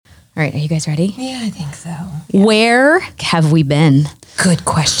All right, are you guys ready? Yeah, I think so. Where have we been? Good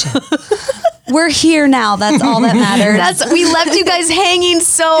question. We're here now. That's all that matters. We left you guys hanging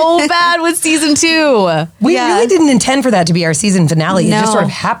so bad with season 2. We really didn't intend for that to be our season finale. It just sort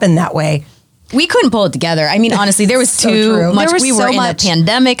of happened that way. We couldn't pull it together. I mean, honestly, there was too much. We were in a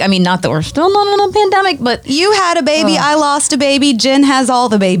pandemic. I mean, not that we're still not in a pandemic, but you had a baby. I lost a baby. Jen has all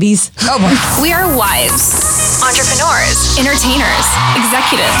the babies. Oh my. We are wives, entrepreneurs, entertainers,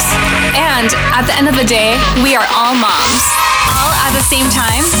 executives, and at the end of the day, we are all moms. All at the same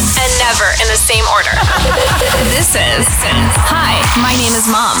time and never in the same order. This is Hi, My Name is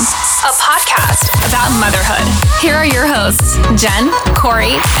Mom, a podcast about motherhood. Here are your hosts, Jen,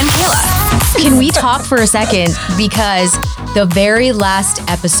 Corey, and Kayla. Can we talk for a second? Because the very last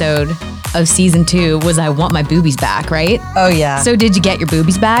episode of season 2 was I Want My Boobies Back, right? Oh, yeah. So did you get your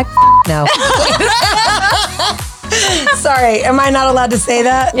boobies back? No. Sorry, am I not allowed to say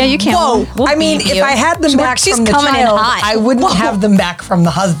that? Yeah, you can. Whoa. We'll I mean, beep if you. I had them back She's from the coming in child, hot. I wouldn't have them back from the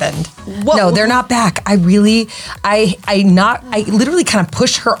husband. Whoa. No, they're not back. I literally kind of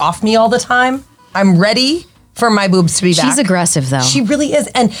push her off me all the time. I'm ready for my boobs to be back. She's aggressive, though. She really is.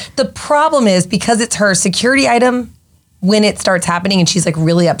 And the problem is, because it's her security item, when it starts happening and she's like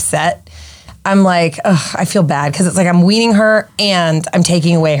really upset, I'm like, ugh, I feel bad because it's like I'm weaning her and I'm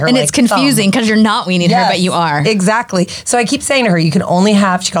taking away her. And it's confusing because you're not weaning her, but you are. Exactly. So I keep saying to her, you can only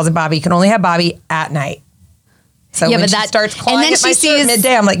have, she calls it Bobby, you can only have Bobby at night. So when she starts clawing at my shirt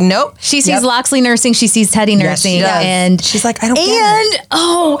midday, I'm like, nope. She sees Loxley nursing, she sees Teddy nursing, she does. and she's like, I don't get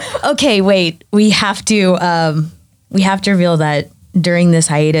it. Okay, wait. We have to reveal that during this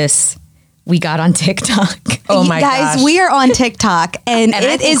hiatus, we got on TikTok. Oh my gosh. Guys, we are on TikTok and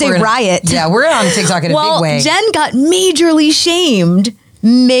it is a riot. Yeah, we're on TikTok in a big way. Jen got majorly shamed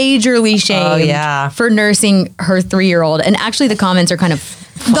for nursing her 3-year-old. And actually the comments are kind of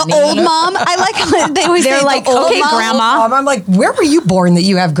funny. The old mom. I like how they always say like, the old okay, mom. grandma. I'm like, where were you born that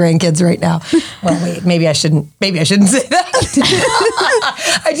you have grandkids right now? Well, wait, maybe I shouldn't say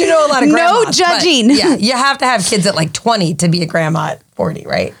that. I do know a lot of grandmas. No judging. Yeah, you have to have kids at like 20 to be a grandma at 40,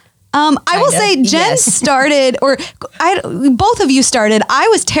 right? I will say Jen started, both of you started. I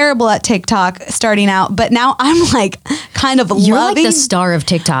was terrible at TikTok starting out, but now I'm like kind of You're loving. like the star of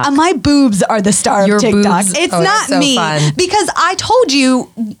TikTok. My boobs are the star Your of TikTok. boobs. It's Oh, not it's so me. fun. Because I told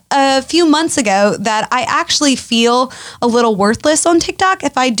you a few months ago that I actually feel a little worthless on TikTok.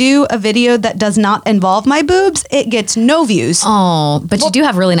 If I do a video that does not involve my boobs, it gets no views. Oh, but you do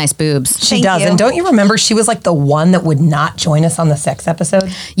have really nice boobs. She Thank does. you. And don't you remember she was like the one that would not join us on the sex episode?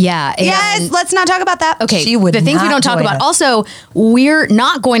 Yeah. Yes, and- let's not talk about that. Okay, She would the things we not don't talk join about. us. Also, we're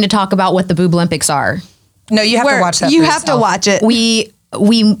not going to talk about what the Boob Olympics are. No, you have to watch that. You for have to yourself. watch it. We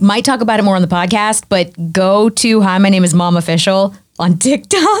might talk about it more on the podcast, but go to Hi, My Name is Mom Official on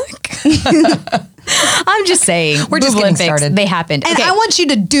TikTok. I'm just saying. We're just Boob getting Olympics, started. They happened. And Okay. I want you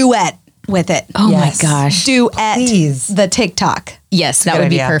to duet with it. Oh Yes. my gosh. Duet Please. the TikTok. Yes, that Good would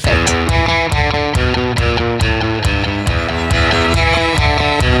be idea. perfect.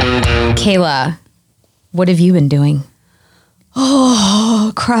 Kayla, what have you been doing?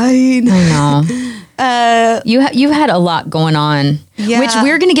 Oh, crying. I know. You've had a lot going on, Yeah. which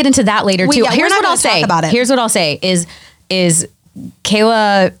we're going to get into that later too. We're Here's not what gonna I'll say. talk about it. Here's what I'll say is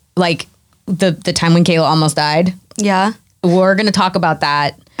Kayla, like the time when Kayla almost died. Yeah. We're going to talk about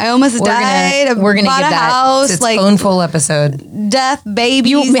that. I almost died. We're gonna bought give a that house. It's like own full episode. death, baby.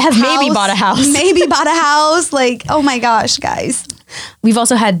 You have maybe bought a house. Maybe bought a house. Like, oh my gosh, guys. We've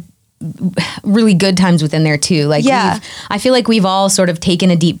also had really good times within there too. Like, Yeah. I feel like we've all sort of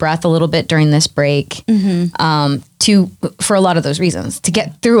taken a deep breath a little bit during this break, for a lot of those reasons, to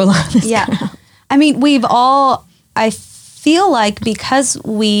get through a lot of this. Yeah. I mean, we've all, I feel like because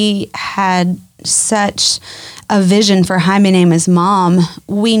we had such a vision for Hi, My Name is Mom,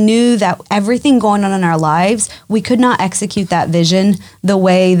 we knew that everything going on in our lives, we could not execute that vision the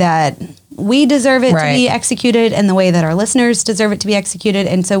way that we deserve it to be executed and the way that our listeners deserve it to be executed.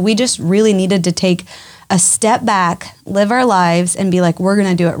 And so we just really needed to take a step back, live our lives, and be like, we're going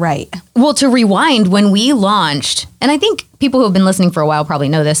to do it right. Well, to rewind, when we launched, and I think people who have been listening for a while probably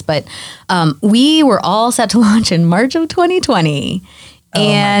know this, but we were all set to launch in March of 2020.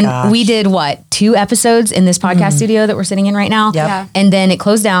 And we did 2 episodes in this podcast studio that we're sitting in right now. Yep. Yeah. And then it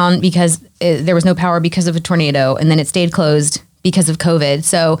closed down because there was no power because of a tornado. And then it stayed closed because of COVID.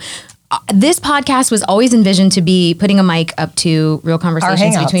 So this podcast was always envisioned to be putting a mic up to real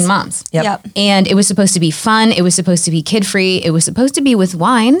conversations hangouts. between moms. Yep. And it was supposed to be fun. It was supposed to be kid-free. It was supposed to be with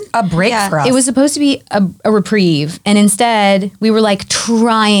wine. A break Yeah. for us. It was supposed to be a reprieve. And instead, we were like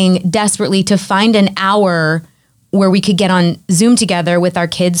trying desperately to find an hour where we could get on Zoom together with our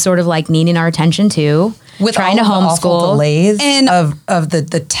kids sort of like needing our attention too. With trying to all the awful homeschool. delays And- of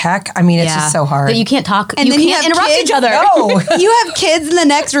the tech. I mean, it's just so hard. That you can't talk. And you then you can't have interrupt kids- each other. No. You have kids in the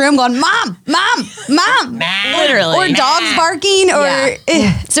next room going, Mom, Mom, Mom. Literally. Or dogs barking or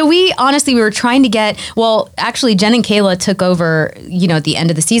Yeah. So we were trying to get, well, actually Jen and Kayla took over, at the end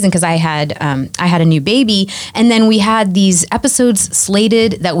of the season because I had a new baby. And then we had these episodes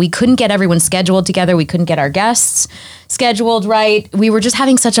slated that we couldn't get everyone scheduled together. We couldn't get our guests scheduled right. We were just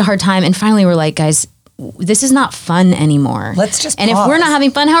having such a hard time. And finally we're like, guys, this is not fun anymore. Let's just And pause. if we're not having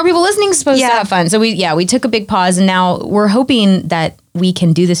fun, how are people listening supposed to Yeah. have fun? So we took a big pause, and now we're hoping that we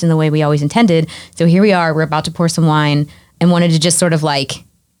can do this in the way we always intended. So here we are, we're about to pour some wine, and wanted to just sort of like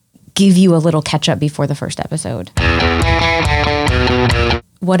give you a little catch up before the first episode.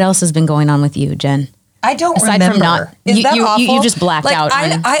 What else has been going on with you, Jen? I don't Aside remember. from not- Is you- that you awful? just blacked out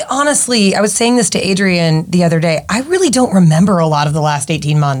on- I honestly, I was saying this to Adrian the other day. I really don't remember a lot of the last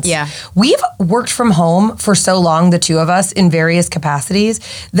 18 months. Yeah. We've worked from home for so long, the two of us, in various capacities,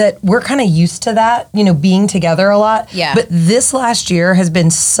 that we're kind of used to that, being together a lot. Yeah. But this last year has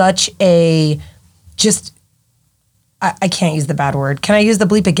been such a I can't use the bad word. Can I use the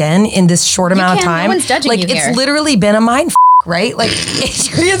bleep again in this short amount of can. No time? one's judging you it's here. literally been a mind right? Like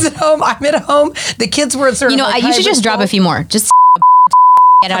Adrian's at home, I'm at home. The kids were sort of like You should just drop a hybrid few more. Just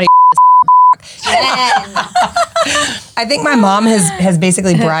get out of I think my mom has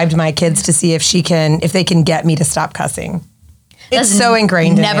basically bribed my kids to see if they can get me to stop cussing. It's so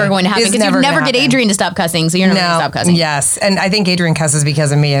ingrained in never me. going to happen It's because you gonna never get happen. Adrian to stop cussing, so you're never going to stop cussing. Yes, and I think Adrian cusses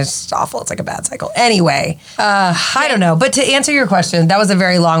because of me. It's just awful. It's like a bad cycle. Anyway, I don't know. But to answer your question, that was a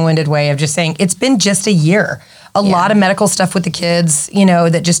very long-winded way of just saying it's been just a year. A lot of medical stuff with the kids,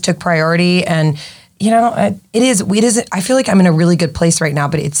 that just took priority. And, it is, I feel like I'm in a really good place right now,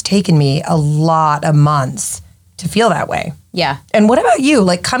 but it's taken me a lot of months to feel that way. Yeah. And what about you?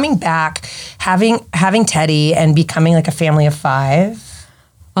 Like coming back, having Teddy and becoming like a family of 5?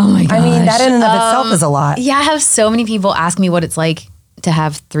 Oh my gosh. I mean, that in and of itself is a lot. Yeah, I have so many people ask me what it's like to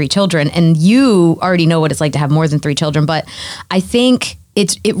have 3 children, and you already know what it's like to have more than 3 children, but I think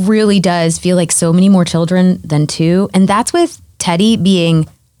it really does feel like so many more children than 2, and that's with Teddy being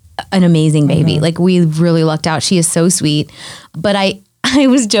an amazing baby. Like we really lucked out. She is so sweet. But I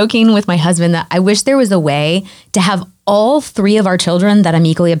was joking with my husband that I wish there was a way to have all 3 of our children that I'm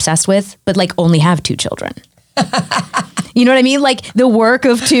equally obsessed with, but like only have 2 children. You know what I mean? Like the work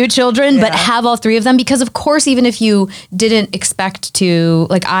of 2 children, but have all 3 of them. Because of course, even if you didn't expect to,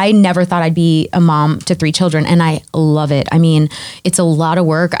 like I never thought I'd be a mom to 3 children, and I love it. I mean, it's a lot of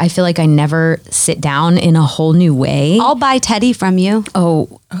work. I feel like I never sit down in a whole new way. I'll buy Teddy from you.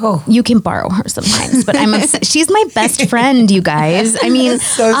 Oh, you can borrow her sometimes, but I'm obsessed. She's my best friend, you guys. I mean,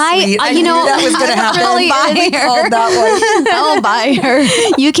 So sweet. I knew that was going to happen. Really, We called that one. I'll buy her.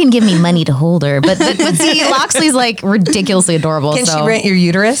 You can give me money to hold her, but see, Loxley's like ridiculously adorable. Can so. she rent your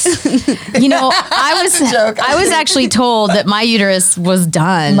uterus? I was actually told that my uterus was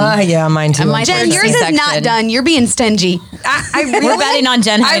done. Mine too. My Jen, yours is not C-section. done. You're being stingy. We're betting on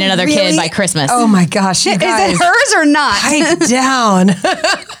Jen having another kid by Christmas. Oh my gosh, you guys. Is it hers or not? Pipe down.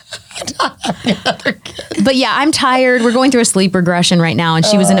 But yeah, I'm tired. We're going through a sleep regression right now, and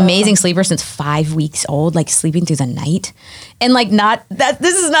she was an amazing sleeper since 5 weeks old, like sleeping through the night. And like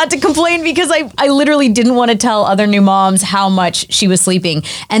this is not to complain, because I literally didn't want to tell other new moms how much she was sleeping.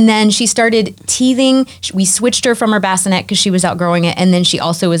 And then she started teething. We switched her from her bassinet because she was outgrowing it. And then she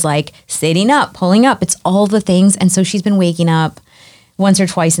also was like sitting up, pulling up. It's all the things. And so she's been waking up once or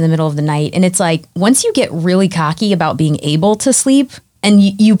twice in the middle of the night. And it's like, once you get really cocky about being able to sleep, and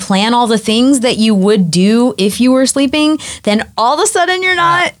you plan all the things that you would do if you were sleeping, then all of a sudden you're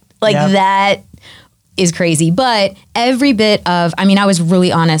not. That is crazy. But every bit of, I mean, I was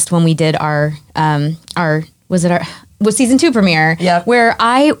really honest when we did our season 2 premiere, where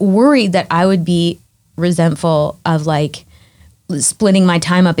I worried that I would be resentful of like splitting my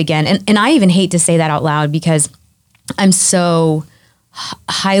time up again. And I even hate to say that out loud, because I'm so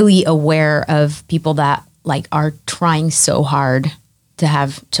highly aware of people that like are trying so hard to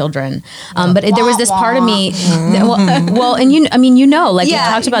have children. But there was this part of me, well, and we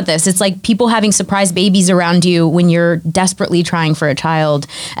talked about this. It's like people having surprise babies around you when you're desperately trying for a child.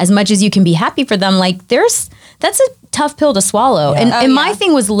 As much as you can be happy for them, like that's a tough pill to swallow. And my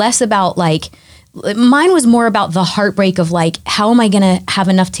thing was less about like, mine was more about the heartbreak of like, how am I going to have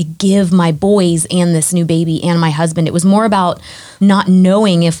enough to give my boys and this new baby and my husband? It was more about not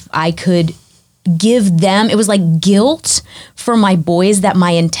knowing if I could give them. It was like guilt for my boys that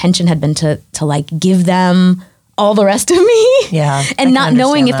my intention had been to like give them all the rest of me. Yeah, And I not can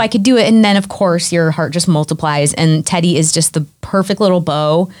knowing if understand I could do it. And then, of course, your heart just multiplies. And Teddy is just the perfect little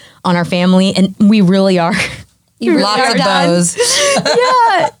bow on our family. And we really are. Lots of bows.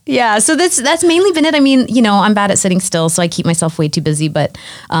 Yeah. So that's mainly been it. I mean, I'm bad at sitting still, so I keep myself way too busy. But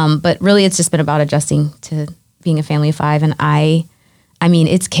really, it's just been about adjusting to being a family of 5. And I mean,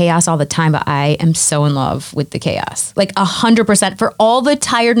 it's chaos all the time, but I am so in love with the chaos. Like 100% for all the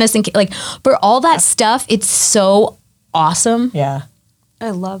tiredness and like for all that stuff. It's so awesome. Yeah,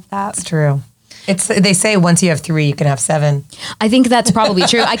 I love that. it's true. They say once you have 3, you can have 7. I think that's probably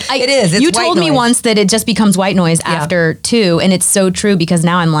true. It is. It's You white told me noise. once that it just becomes white noise after 2, and it's so true because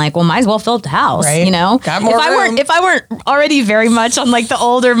now I'm like, well, might as well fill up the house, Right. Got more room. If I weren't already very much on like the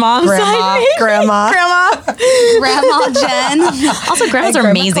older mom side, Grandma. Grandma Jen. Also, grandmas are Grandma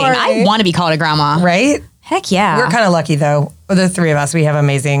amazing. Corey. I want to be called a grandma. Right? Heck yeah. We're kind of lucky though. The 3 of us, we have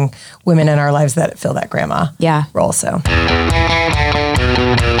amazing women in our lives that fill that grandma role. So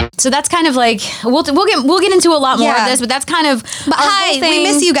that's kind of like we'll get into a lot more Yeah. of this, but that's kind of. But hi, we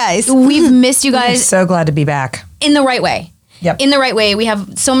miss you guys. We've missed you I'm guys so glad to be back. in the right way. Yep. In the right way. We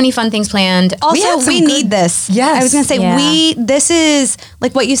have so many fun things planned. Also, have some we good- need this. Yes. I was going to say, Yeah. this is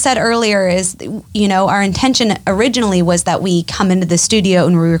like what you said earlier is, our intention originally was that we come into the studio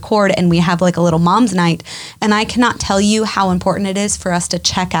and we record and we have like a little mom's night. And I cannot tell you how important it is for us to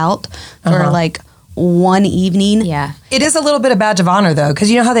check out for like one evening. Yeah. It is a little bit of badge of honor though,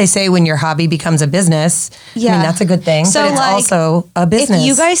 because you know how they say when your hobby becomes a business, I Yeah. mean, that's a good thing, So, but it's like, also a business. If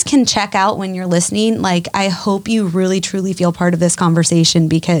you guys can check out when you're listening, like I hope you really truly feel part of this conversation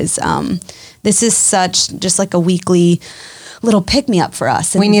because this is such just like a weekly little pick me up for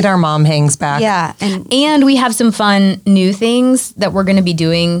us. And we need our mom hangs back. yeah, And we have some fun new things that we're going to be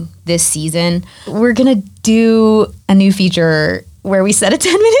doing this season. We're going to do a new feature where we set a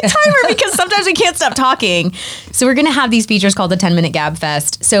 10-minute timer because sometimes we can't stop talking. So we're going to have these features called the 10-minute Gab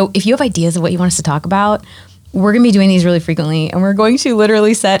Fest. So if you have ideas of what you want us to talk about, we're going to be doing these really frequently, and we're going to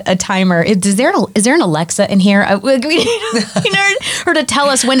literally set a timer. Is there an Alexa in here? We need her to tell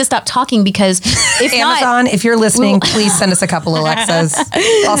us when to stop talking because if Amazon, if you're listening, please send us a couple Alexas.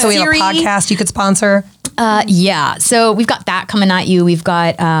 Also, we have a Siri. podcast you could sponsor. yeah. So we've got that coming at you. We've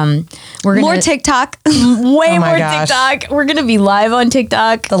got we're gonna more TikTok. way Oh my more gosh. TikTok. We're gonna be live on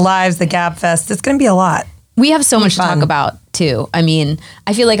TikTok. The lives, the Gab Fest. It's going to be a lot. We have so much to fun. talk about too. I mean,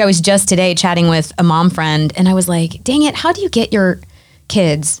 I feel like I was just today chatting with a mom friend, and I was like, "Dang it! How do you get your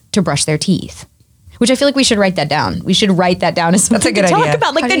kids to brush their teeth?" Which I feel like we should write that down. We should write that down as something a good to talk idea.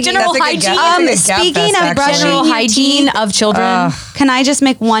 about, like How do the you- general That's a good hygiene. Gab- that's a good Gab Speaking Fest, of brushing actually. General your hygiene teeth, of children. can I just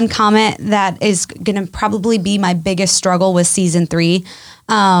make one comment that is going to probably be my biggest struggle with season 3?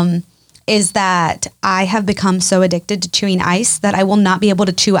 Is that I have become so addicted to chewing ice that I will not be able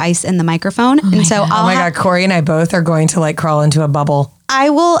to chew ice in the microphone. And so Oh my God, Corey and I both are going to like crawl into a bubble. I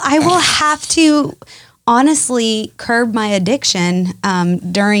will have to honestly curb my addiction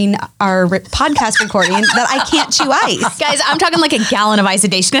during our podcast recording that I can't chew ice. Guys, I'm talking like a gallon of ice a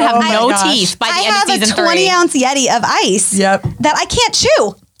day. She's gonna have Oh my no gosh. teeth by the I end have of a season 3. 20-ounce Yeti of ice Yep. that I can't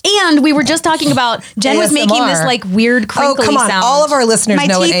chew. And we were just talking about Jen was making ASMR. this like weird Oh, crinkly come on. sound. All of our listeners My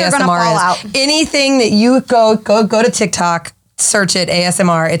know what teeth are ASMR gonna fall is. out. Anything that you go to TikTok, search it,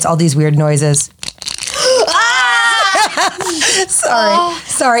 ASMR, it's all these weird noises.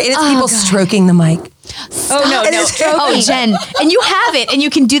 Sorry. And it's people stroking the mic. Oh no, It no. is true. Oh, Jen, and you have it, and you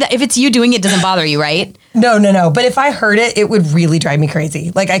can do that. If it's you doing it, it doesn't bother you, right? No. But if I heard it, it would really drive me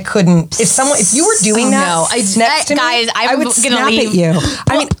crazy. Like I couldn't. If you were doing Oh, that no. next to Guys, me, I'm I would gonna snap leave. at you.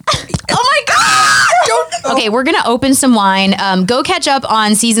 I mean, Oh my god! Okay, we're gonna open some wine. Go catch up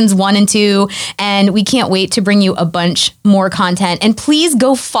on seasons 1 and 2, and we can't wait to bring you a bunch more content. And please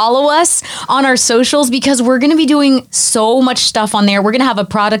go follow us on our socials because we're gonna be doing so much stuff on there. We're gonna have a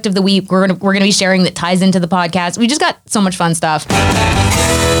product of the week. We're gonna be sharing that ties into the podcast. We just got so much fun stuff.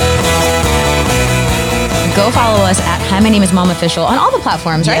 Go follow us at Hi, My Name is Mom Official on all the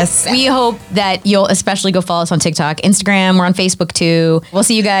platforms, right? Yes. We hope that you'll especially go follow us on TikTok, Instagram. We're on Facebook too. We'll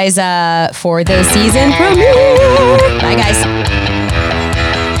see you guys for the season premiere. Bye, guys.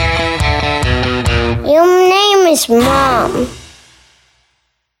 Your name is Mom.